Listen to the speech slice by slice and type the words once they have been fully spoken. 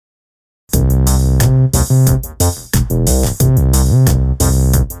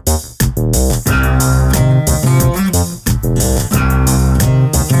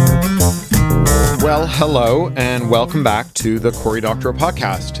Hello, and welcome back to the Cory Doctorow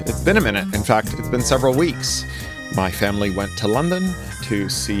podcast. It's been a minute. In fact, it's been several weeks. My family went to London to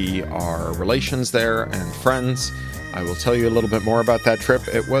see our relations there and friends. I will tell you a little bit more about that trip.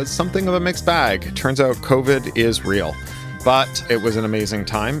 It was something of a mixed bag. It turns out COVID is real, but it was an amazing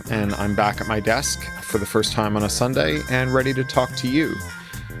time, and I'm back at my desk for the first time on a Sunday and ready to talk to you.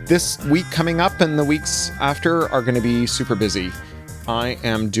 This week coming up and the weeks after are going to be super busy. I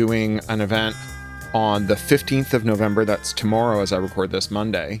am doing an event on the 15th of November, that's tomorrow as I record this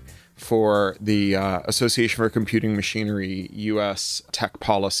Monday, for the Association for Computing Machinery U.S. Tech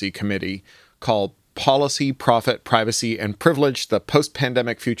Policy Committee called Policy, Profit, Privacy, and Privilege, the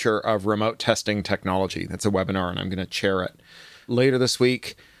Post-Pandemic Future of Remote Testing Technology. That's a webinar, and I'm going to chair it. Later this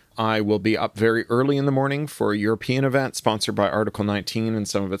week, I will be up very early in the morning for a European event sponsored by Article 19 and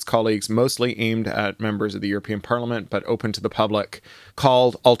some of its colleagues, mostly aimed at members of the European Parliament, but open to the public,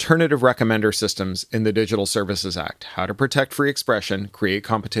 called Alternative Recommender Systems in the Digital Services Act: How to Protect Free Expression, Create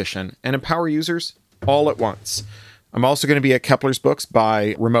Competition, and Empower Users all at once. I'm also going to be at Kepler's Books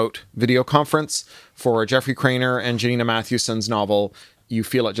by remote video conference for Jeffrey Craner and Janina Matthewson's novel, You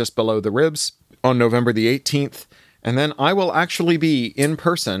Feel It Just Below the Ribs, on November the 18th. And then I will actually be in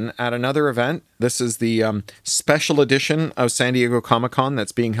person at another event. This is the special edition of San Diego Comic-Con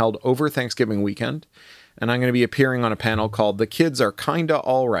that's being held over Thanksgiving weekend. And I'm going to be appearing on a panel called The Kids Are Kinda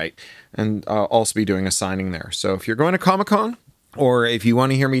All Right, and I'll also be doing a signing there. So if you're going to Comic-Con, or if you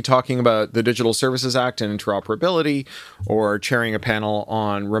want to hear me talking about the Digital Services Act and interoperability, or chairing a panel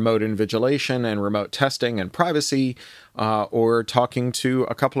on remote invigilation and remote testing and privacy, or talking to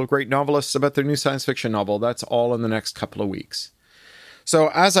a couple of great novelists about their new science fiction novel, that's all in the next couple of weeks. So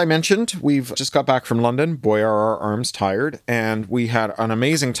as I mentioned, we've just got back from London. Boy, are our arms tired. And we had an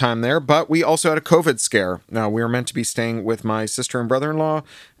amazing time there, but we also had a COVID scare. Now, we were meant to be staying with my sister and brother-in-law,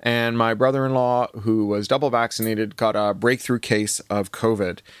 and my brother-in-law, who was double vaccinated, got a breakthrough case of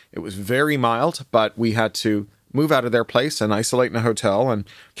COVID. It was very mild, but we had to move out of their place and isolate in a hotel and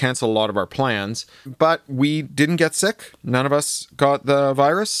cancel a lot of our plans. But we didn't get sick. None of us got the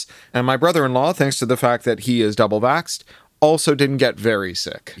virus. And my brother-in-law, thanks to the fact that he is double vaxxed, also didn't get very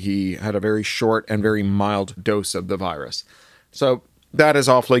sick. He had a very short and very mild dose of the virus. So that is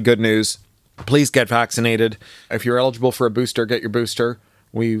awfully good news. Please get vaccinated. If you're eligible for a booster, get your booster.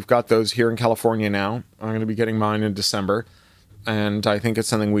 We've got those here in California now. I'm going to be getting mine in December. And I think it's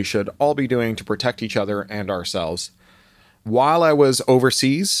something we should all be doing to protect each other and ourselves. While I was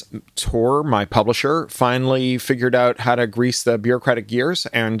overseas, Tor, my publisher, finally figured out how to grease the bureaucratic gears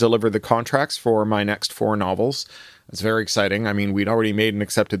and deliver the contracts for my next 4 novels. It's very exciting. I mean, we'd already made and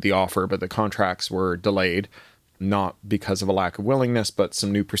accepted the offer, but the contracts were delayed, not because of a lack of willingness, but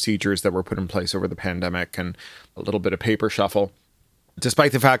some new procedures that were put in place over the pandemic and a little bit of paper shuffle.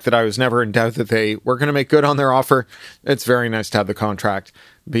 Despite the fact that I was never in doubt that they were going to make good on their offer, it's very nice to have the contract.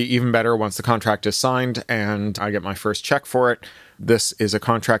 Be even better once the contract is signed and I get my first check for it. This is a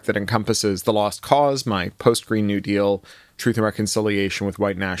contract that encompasses The Lost Cause, my post-Green New Deal Truth and Reconciliation with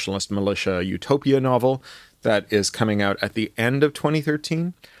White Nationalist Militia Utopia novel that is coming out at the end of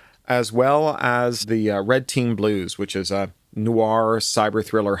 2013, as well as the Red Team Blues, which is a noir cyber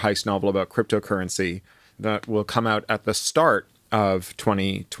thriller heist novel about cryptocurrency that will come out at the start of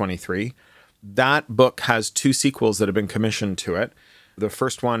 2023. That book has 2 sequels that have been commissioned to it. The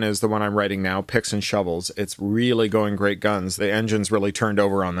first one is the one I'm writing now, Picks and Shovels. It's really going great guns. The engine's really turned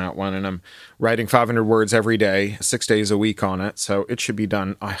over on that one, and I'm writing 500 words every day, 6 days a week on it. So it should be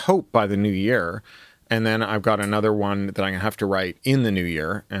done, I hope, by the new year. And then I've got another one that I'm going to have to write in the new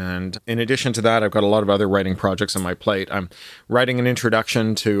year. And in addition to that, I've got a lot of other writing projects on my plate. I'm writing an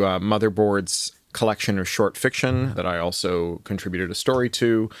introduction to Motherboard's collection of short fiction that I also contributed a story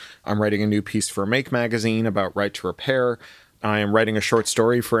to. I'm writing a new piece for Make magazine about right to repair. I am writing a short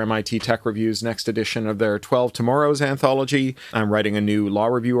story for MIT Tech Review's next edition of their 12 Tomorrows anthology. I'm writing a new law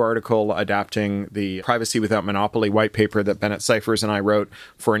review article adapting the Privacy Without Monopoly white paper that Bennett Cyphers and I wrote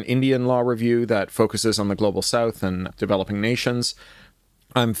for an Indian law review that focuses on the global south and developing nations.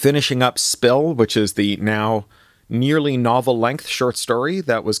 I'm finishing up Spill, which is the now nearly novel-length short story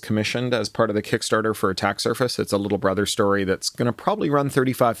that was commissioned as part of the Kickstarter for Attack Surface. It's a little brother story that's going to probably run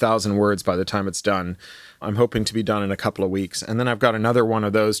 35,000 words by the time it's done. I'm hoping to be done in a couple of weeks. And then I've got another one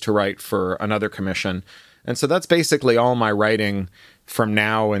of those to write for another commission. And so that's basically all my writing from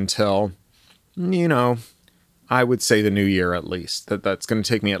now until, I would say the new year at least. That's going to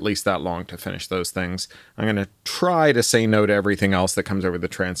take me at least that long to finish those things. I'm going to try to say no to everything else that comes over the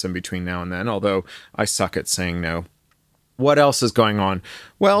transom between now and then, although I suck at saying no. What else is going on?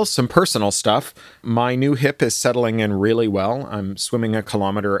 Well, some personal stuff. My new hip is settling in really well. I'm swimming 1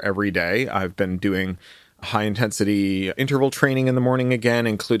 kilometer every day. I've been doing high intensity interval training in the morning again,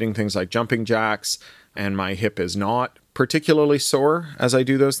 including things like jumping jacks, and my hip is not particularly sore as I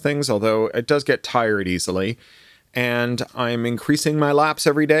do those things, although it does get tired easily. And I'm increasing my laps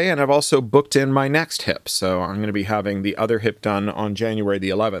every day, and I've also booked in my next hip. So I'm going to be having the other hip done on January the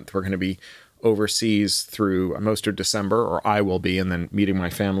 11th. We're going to be overseas through most of December, or I will be, and then meeting my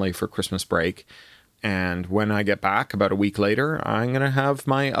family for Christmas break. And when I get back about a week later, I'm going to have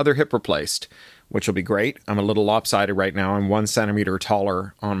my other hip replaced, which will be great. I'm a little lopsided right now. I'm 1 centimeter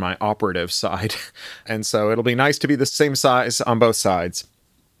taller on my operative side. And so it'll be nice to be the same size on both sides.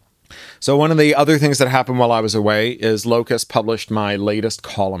 So one of the other things that happened while I was away is Locus published my latest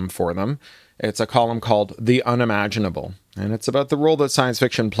column for them. It's a column called The Unimaginable, and it's about the role that science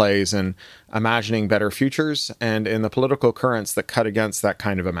fiction plays in imagining better futures and in the political currents that cut against that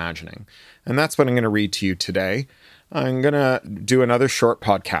kind of imagining. And that's what I'm going to read to you today. I'm going to do another short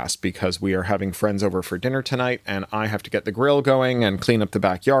podcast because we are having friends over for dinner tonight, and I have to get the grill going and clean up the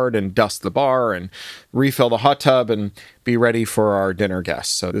backyard and dust the bar and refill the hot tub and be ready for our dinner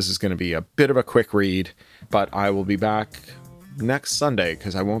guests. So this is going to be a bit of a quick read, but I will be back next Sunday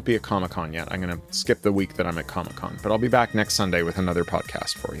because I won't be at Comic-Con yet. I'm going to skip the week that I'm at Comic-Con, but I'll be back next Sunday with another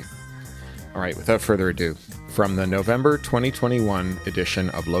podcast for you. All right, without further ado, from the November 2021 edition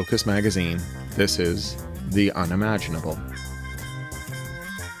of Locus Magazine, this is The Unimaginable.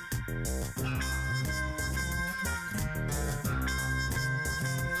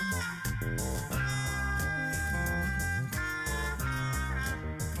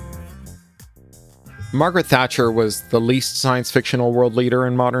 Margaret Thatcher was the least science fictional world leader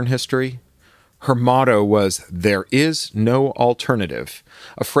in modern history. Her motto was, "There is no alternative,"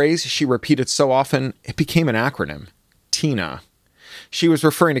 a phrase she repeated so often it became an acronym, TINA. She was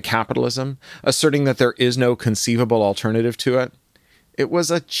referring to capitalism, asserting that there is no conceivable alternative to it. It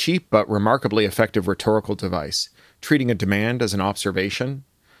was a cheap but remarkably effective rhetorical device, treating a demand as an observation.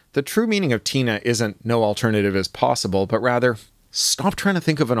 The true meaning of TINA isn't no alternative is possible, but rather, stop trying to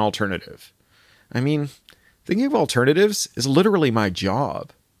think of an alternative. I mean, thinking of alternatives is literally my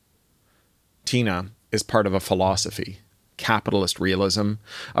job. TINA is part of a philosophy, capitalist realism,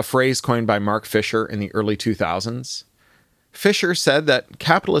 a phrase coined by Mark Fisher in the early 2000s. Fisher said that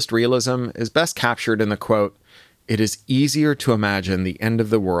capitalist realism is best captured in the quote, "It is easier to imagine the end of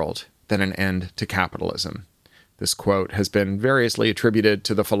the world than an end to capitalism." This quote has been variously attributed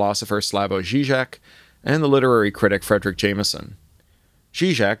to the philosopher Slavoj Žižek and the literary critic Frederick Jameson.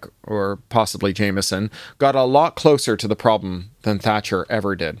 Žižek, or possibly Jameson, got a lot closer to the problem than Thatcher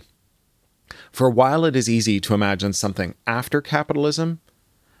ever did. For while it is easy to imagine something after capitalism,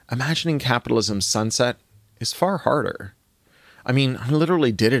 imagining capitalism's sunset is far harder. I mean, I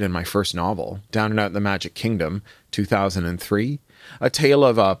literally did it in my first novel, Down and Out in the Magic Kingdom, 2003, a tale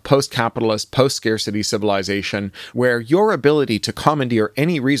of a post-capitalist, post-scarcity civilization where your ability to commandeer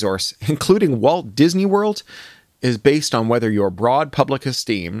any resource, including Walt Disney World, is based on whether your broad public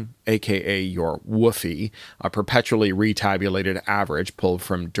esteem, aka your woofie, a perpetually retabulated average pulled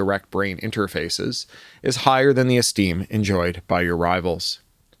from direct brain interfaces, is higher than the esteem enjoyed by your rivals.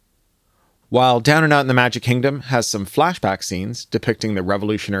 While Down and Out in the Magic Kingdom has some flashback scenes depicting the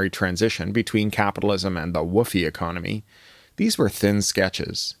revolutionary transition between capitalism and the woofie economy, these were thin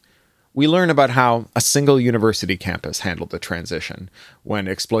sketches. We learn about how a single university campus handled the transition, when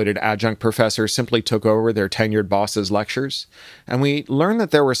exploited adjunct professors simply took over their tenured bosses' lectures, and we learn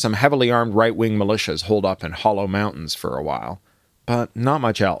that there were some heavily armed right-wing militias holed up in hollow mountains for a while. But not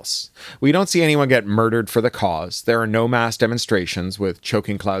much else. We don't see anyone get murdered for the cause. There are no mass demonstrations with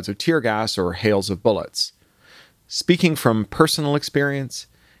choking clouds of tear gas or hails of bullets. Speaking from personal experience,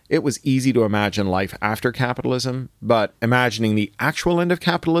 it was easy to imagine life after capitalism, but imagining the actual end of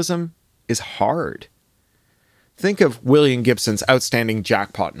capitalism is hard. Think of William Gibson's outstanding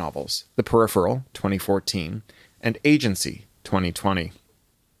jackpot novels, The Peripheral, 2014, and Agency, 2020.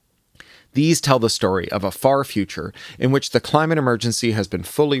 These tell the story of a far future in which the climate emergency has been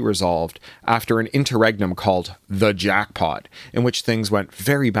fully resolved after an interregnum called the jackpot, in which things went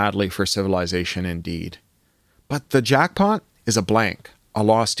very badly for civilization indeed. But the jackpot is a blank, a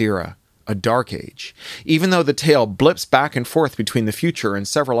lost era, a dark age, even though the tale blips back and forth between the future and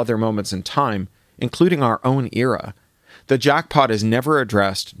several other moments in time, including our own era. The jackpot is never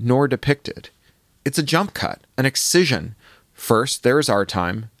addressed nor depicted. It's a jump cut, an excision. First, there is our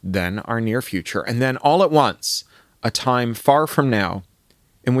time, then our near future, and then all at once, a time far from now,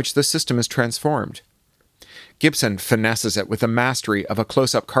 in which the system is transformed. Gibson finesses it with the mastery of a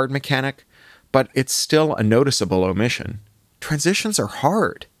close-up card mechanic, but it's still a noticeable omission. transitions are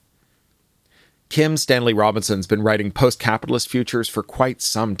hard. Kim Stanley Robinson's been writing post-capitalist futures for quite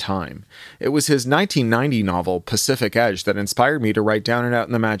some time. It was his 1990 novel, Pacific Edge, that inspired me to write Down and Out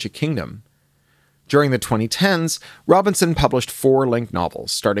in the Magic Kingdom. During the 2010s, Robinson published 4 linked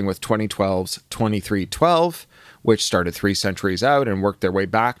novels, starting with 2012's 2312, which started 3 centuries out and worked their way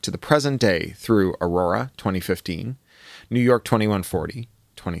back to the present day through Aurora, 2015, New York 2140,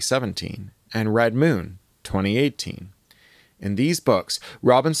 2017, and Red Moon, 2018. In these books,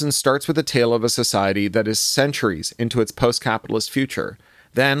 Robinson starts with a tale of a society that is centuries into its post-capitalist future.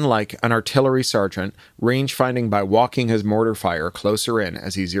 Then, like an artillery sergeant, range-finding by walking his mortar fire closer in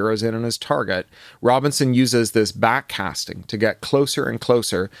as he zeroes in on his target, Robinson uses this backcasting to get closer and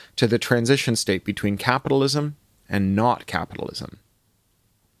closer to the transition state between capitalism and not capitalism.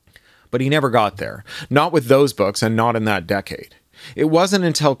 But he never got there. Not with those books and not in that decade. It wasn't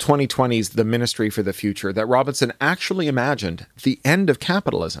until 2020's The Ministry for the Future that Robinson actually imagined the end of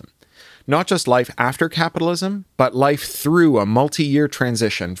capitalism. Not just life after capitalism, but life through a multi-year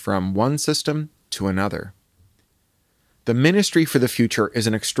transition from one system to another. The Ministry for the Future is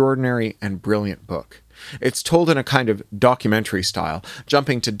an extraordinary and brilliant book. It's told in a kind of documentary style,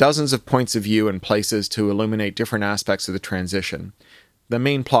 jumping to dozens of points of view and places to illuminate different aspects of the transition. The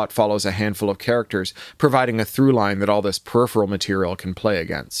main plot follows a handful of characters, providing a through line that all this peripheral material can play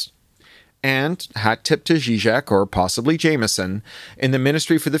against. And, hat tip to Zizek or possibly Jameson, in The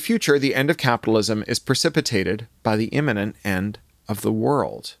Ministry for the Future, the end of capitalism is precipitated by the imminent end of the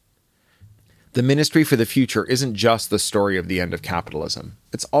world. The Ministry for the Future isn't just the story of the end of capitalism.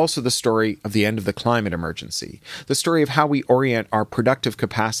 It's also the story of the end of the climate emergency, the story of how we orient our productive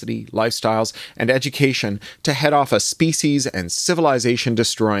capacity, lifestyles, and education to head off a species and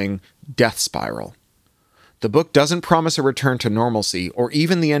civilization-destroying death spiral. The book doesn't promise a return to normalcy or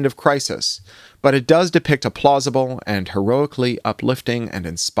even the end of crisis, but it does depict a plausible and heroically uplifting and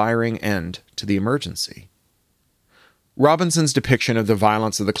inspiring end to the emergency. Robinson's depiction of the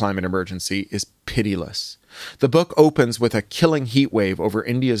violence of the climate emergency is pitiless. The book opens with a killing heat wave over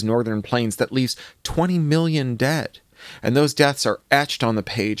India's northern plains that leaves 20 million dead, and those deaths are etched on the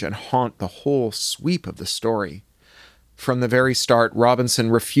page and haunt the whole sweep of the story. From the very start, Robinson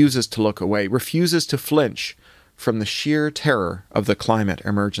refuses to look away, refuses to flinch from the sheer terror of the climate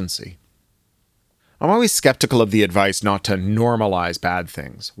emergency. I'm always skeptical of the advice not to normalize bad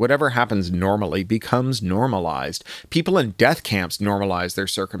things. Whatever happens normally becomes normalized. People in death camps normalize their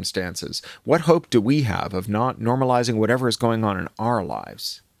circumstances. What hope do we have of not normalizing whatever is going on in our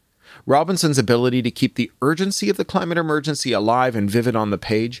lives? Robinson's ability to keep the urgency of the climate emergency alive and vivid on the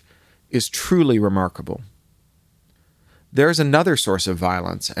page is truly remarkable. There's another source of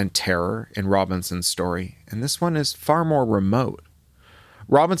violence and terror in Robinson's story, and this one is far more remote.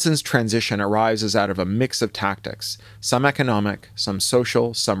 Robinson's transition arises out of a mix of tactics, some economic, some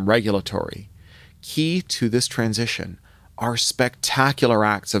social, some regulatory. Key to this transition are spectacular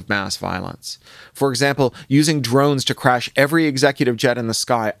acts of mass violence. For example, using drones to crash every executive jet in the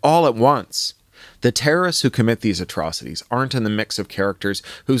sky all at once. The terrorists who commit these atrocities aren't in the mix of characters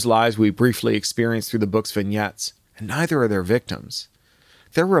whose lives we briefly experience through the book's vignettes, and neither are their victims.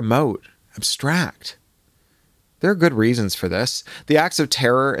 They're remote, abstract. There are good reasons for this. The acts of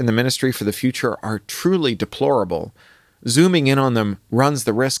terror in the Ministry for the Future are truly deplorable. Zooming in on them runs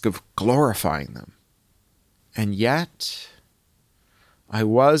the risk of glorifying them. And yet, I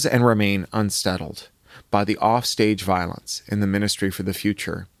was and remain unsettled by the offstage violence in the Ministry for the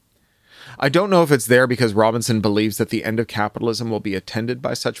Future. I don't know if it's there because Robinson believes that the end of capitalism will be attended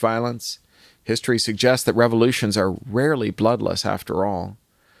by such violence. History suggests that revolutions are rarely bloodless after all.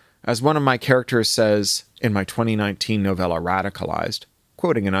 As one of my characters says in my 2019 novella Radicalized,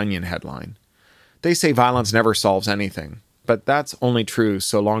 quoting an Onion headline, they say violence never solves anything, but that's only true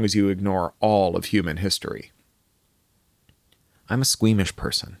so long as you ignore all of human history. I'm a squeamish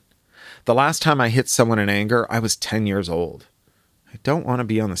person. The last time I hit someone in anger, I was 10 years old. I don't want to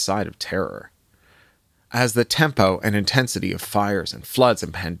be on the side of terror. As the tempo and intensity of fires and floods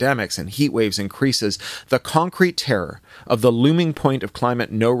and pandemics and heat waves increases, the concrete terror of the looming point of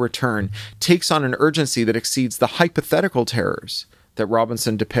climate no return takes on an urgency that exceeds the hypothetical terrors that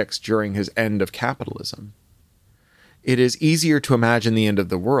Robinson depicts during his End of Capitalism. It is easier to imagine the end of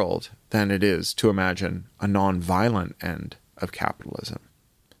the world than it is to imagine a non-violent end of capitalism.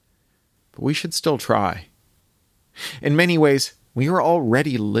 But we should still try. In many ways, we are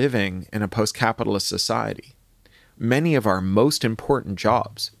already living in a post-capitalist society. Many of our most important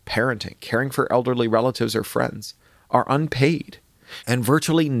jobs, parenting, caring for elderly relatives or friends, are unpaid. And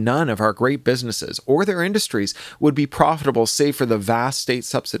virtually none of our great businesses or their industries would be profitable save for the vast state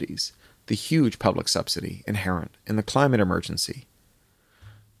subsidies the huge public subsidy inherent in the climate emergency.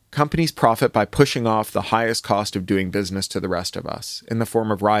 Companies profit by pushing off the highest cost of doing business to the rest of us, in the form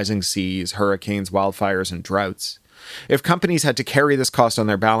of rising seas, hurricanes, wildfires, and droughts. If companies had to carry this cost on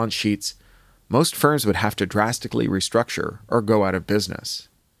their balance sheets, most firms would have to drastically restructure or go out of business.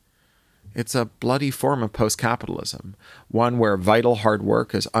 It's a bloody form of post-capitalism, one where vital hard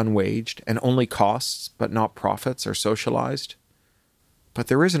work is unwaged and only costs, but not profits, are socialized. But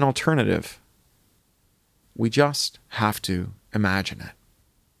there is an alternative. We just have to imagine it.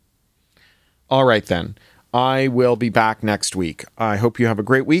 All right, then. I will be back next week. I hope you have a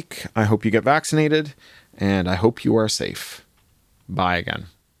great week. I hope you get vaccinated, and I hope you are safe. Bye again.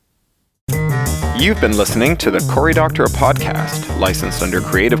 You've been listening to the Cory Doctorow Podcast, licensed under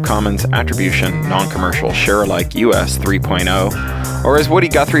Creative Commons Attribution, Non-Commercial, Share-alike US 3.0, or as Woody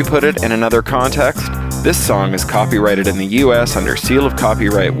Guthrie put it in another context, this song is copyrighted in the US under Seal of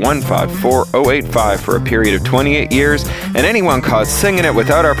Copyright 154085 for a period of 28 years, and anyone caught singing it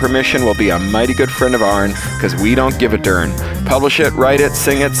without our permission will be a mighty good friend of ourn, because we don't give a darn. Publish it, write it,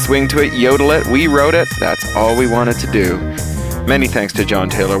 sing it, swing to it, yodel it, we wrote it, that's all we wanted to do. Many thanks to John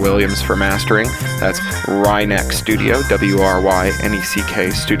Taylor Williams for mastering. That's Ryneck Studio,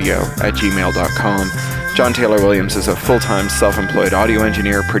 WRYNECK Studio @gmail.com. John Taylor Williams is a full-time self-employed audio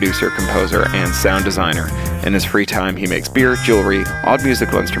engineer, producer, composer, and sound designer. In his free time, he makes beer, jewelry, odd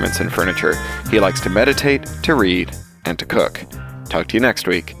musical instruments, and furniture. He likes to meditate, to read, and to cook. Talk to you next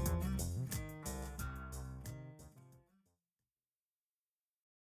week.